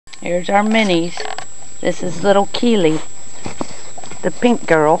Here's our minis. This is little Keely, the pink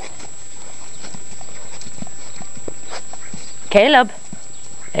girl. Caleb.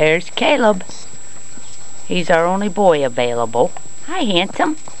 There's Caleb. He's our only boy available. Hi,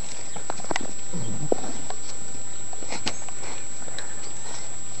 handsome.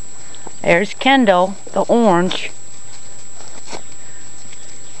 There's Kendall, the orange.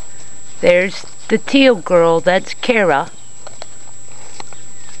 There's the teal girl, that's Kara.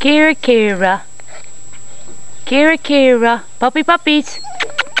 Kara, Kara. Kara, Kara. Puppy puppies.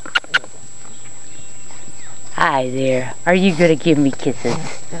 Hi there. Are you gonna give me kisses?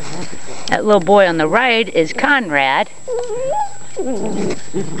 That little boy on the right is Conrad.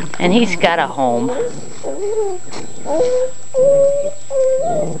 And he's got a home.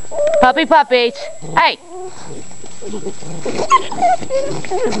 Puppy puppies. Hey!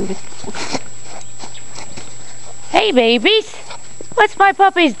 Hey babies! What's my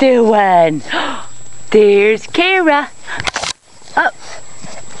puppies doing? There's Kara. Oh,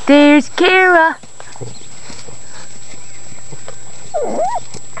 there's Kara.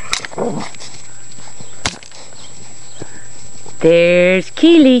 There's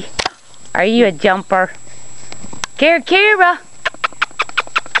Keely. Are you a jumper? Kara.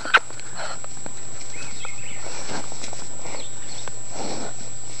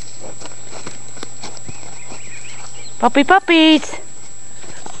 Puppy puppies.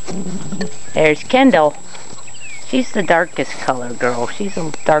 There's Kendall. She's the darkest color girl. She's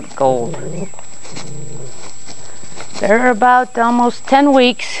a dark gold. They're about almost 10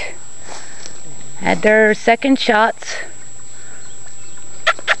 weeks. Had their second shots.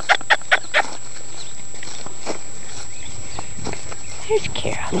 There's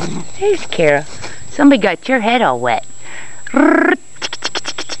Kara. There's Kara. Somebody got your head all wet.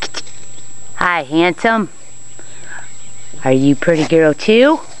 Hi, handsome. Are you pretty girl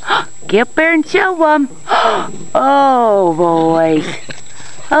too? Get up there and show them. Oh, boys.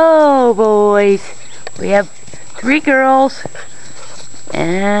 Oh, boys. We have 3 girls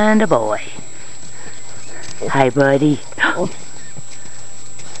and a boy. Hi, buddy.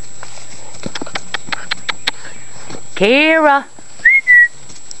 Kara.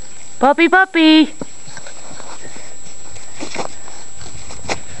 Puppy, puppy.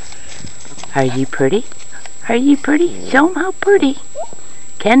 Are you pretty? Are you pretty? Show them how pretty.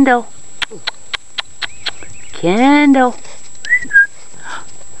 Kendall. Kendall.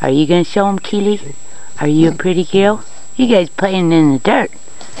 Are you going to show them, Keely? Are you a pretty girl? You guys playing in the dirt.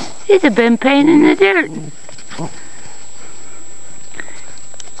 These have been playing in the dirt.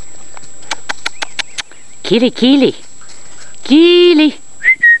 Keely, Keely. Keely.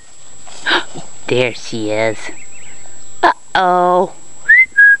 There she is. Uh-oh.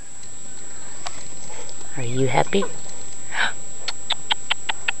 Are you happy?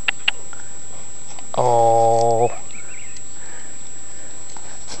 Oh.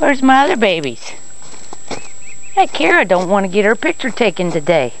 Where's my other babies? That Kara don't want to get her picture taken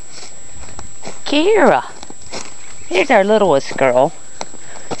today. Kara. Here's our littlest girl.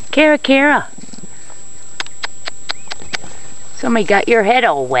 Kara. Somebody got your head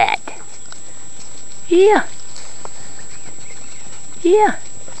all wet. Yeah.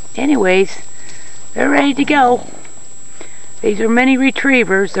 Anyways, they're ready to go. These are mini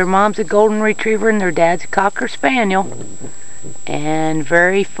retrievers. Their mom's a golden retriever and their dad's a cocker spaniel. And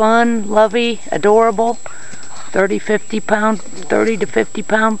very fun, lovey, adorable. 30 to 50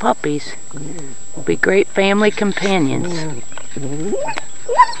 pound puppies. Will be great family companions.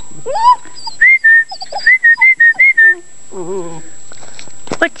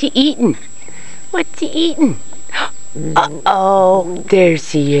 What you eating? What you eating? Uh-oh, there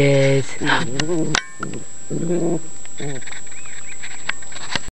she is.